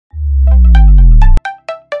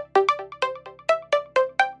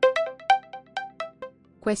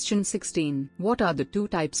Question 16. What are the two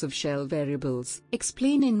types of shell variables?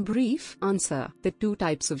 Explain in brief. Answer. The two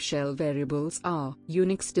types of shell variables are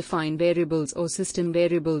Unix-defined variables or system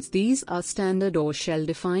variables. These are standard or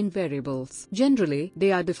shell-defined variables. Generally,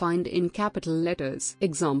 they are defined in capital letters.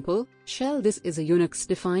 Example, shell. This is a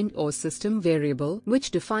Unix-defined or system variable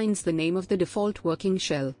which defines the name of the default working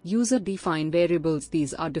shell. User-defined variables.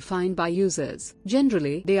 These are defined by users.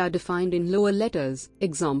 Generally, they are defined in lower letters.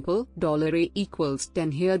 Example, $a equals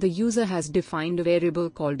 10. Here the user has defined a variable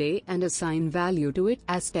called a and assigned value to it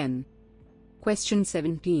as 10. Question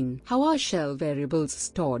 17. How are shell variables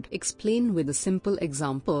stored? Explain with a simple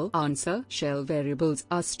example. Answer. Shell variables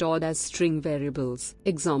are stored as string variables.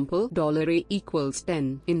 Example, $a equals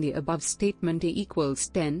 10. In the above statement, a equals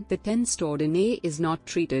 10, the 10 stored in a is not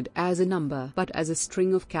treated as a number but as a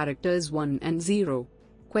string of characters 1 and 0.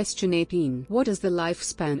 Question 18. What is the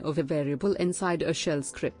lifespan of a variable inside a shell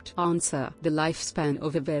script? Answer. The lifespan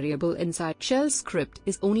of a variable inside shell script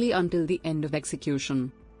is only until the end of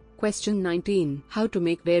execution. Question 19. How to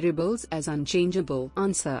make variables as unchangeable?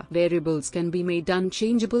 Answer. Variables can be made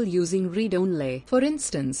unchangeable using read-only. For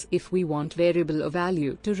instance, if we want variable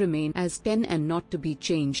value to remain as 10 and not to be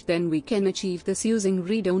changed, then we can achieve this using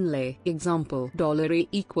read-only. Example, $a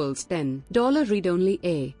equals 10, $read-only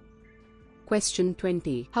a. Question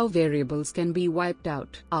 20. How variables can be wiped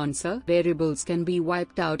out? Answer. Variables can be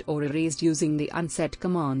wiped out or erased using the unset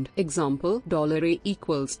command. Example, $a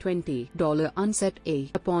equals 20, $unset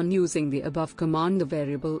a. Upon using the above command, the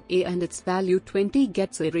variable a and its value 20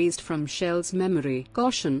 gets erased from shell's memory.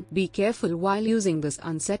 Caution: be careful while using this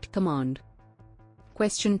unset command.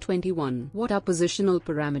 Question 21. What are positional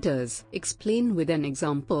parameters? Explain with an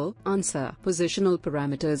example. Answer. Positional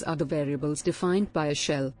parameters are the variables defined by a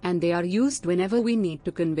shell, and they are used whenever we need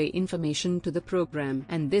to convey information to the program,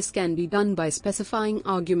 and this can be done by specifying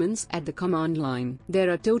arguments at the command line. There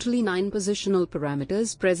are totally 9 positional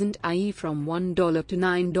parameters present, i.e. from $1 to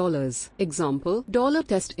 $9. Example,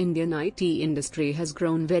 $test. Indian IT industry has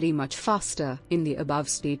grown very much faster. In the above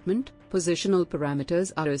statement, positional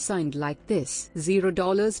parameters are assigned like this: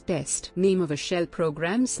 $0 test, name of a shell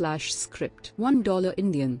program / script, $1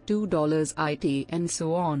 Indian, $2 IT, and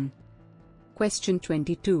so on. Question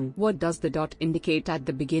 22. What does the dot indicate at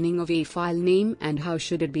the beginning of a file name and how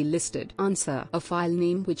should it be listed? Answer. A file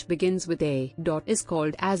name which begins with a dot is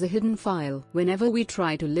called as a hidden file. Whenever we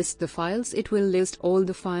try to list the files, it will list all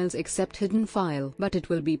the files except hidden file, but it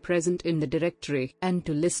will be present in the directory, and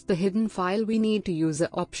to list the hidden file we need to use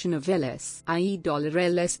the option of ls, i.e.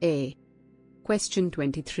 $lsa. Question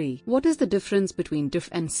 23. What is the difference between diff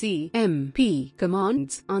and cmp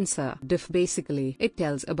commands? Answer. Diff basically it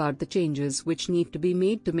tells about the changes which need to be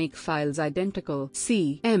made to make files identical.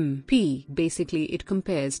 Cmp basically it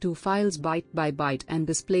compares two files byte by byte and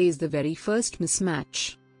displays the very first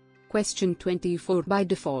mismatch. Question 24. By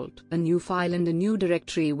default, a new file and a new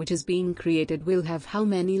directory which is being created will have how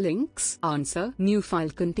many links? Answer. New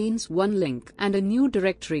file contains 1 link and a new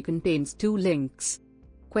directory contains 2 links.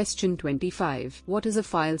 Question 25. What is a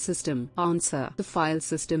file system? Answer. The file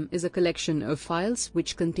system is a collection of files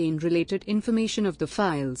which contain related information of the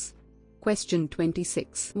files. Question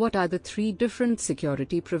 26. What are the 3 different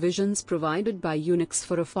security provisions provided by Unix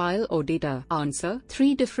for a file or data? Answer.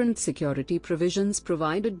 3 different security provisions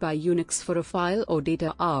provided by Unix for a file or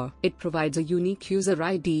data are: it provides a unique user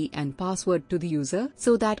ID and password to the user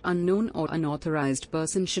so that unknown or unauthorized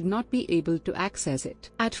person should not be able to access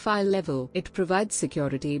it. At file level, it provides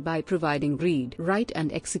security by providing read, write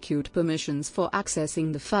and execute permissions for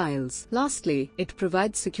accessing the files. Lastly, it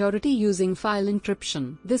provides security using file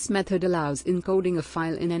encryption. This method allows encoding a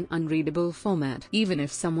file in an unreadable format, even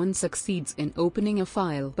if someone succeeds in opening a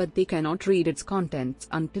file, but they cannot read its contents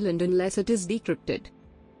until and unless it is decrypted.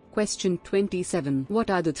 Question 27. What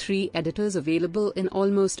are the 3 editors available in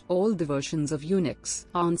almost all the versions of Unix?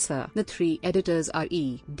 Answer. The 3 editors are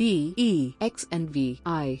E, D, E, X and V,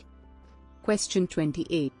 I. Question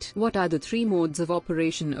 28. What are the 3 modes of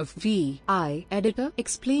operation of VI editor?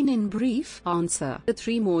 Explain in brief. Answer. The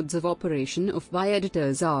 3 modes of operation of VI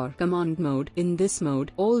editors are: command mode. In this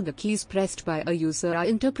mode, all the keys pressed by a user are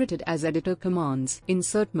interpreted as editor commands.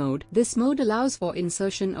 Insert mode. This mode allows for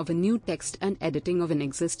insertion of a new text and editing of an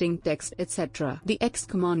existing text, etc. The X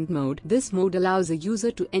command mode. This mode allows a user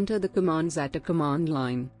to enter the commands at a command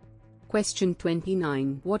line. Question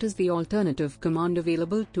 29. What is the alternative command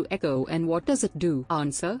available to echo and what does it do?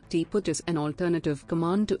 Answer. tput is an alternative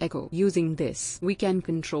command to echo. Using this, we can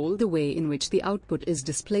control the way in which the output is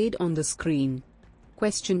displayed on the screen.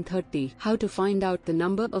 Question 30. How to find out the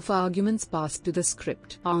number of arguments passed to the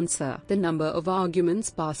script? Answer. The number of arguments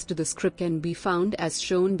passed to the script can be found as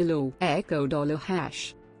shown below. Echo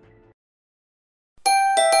 $#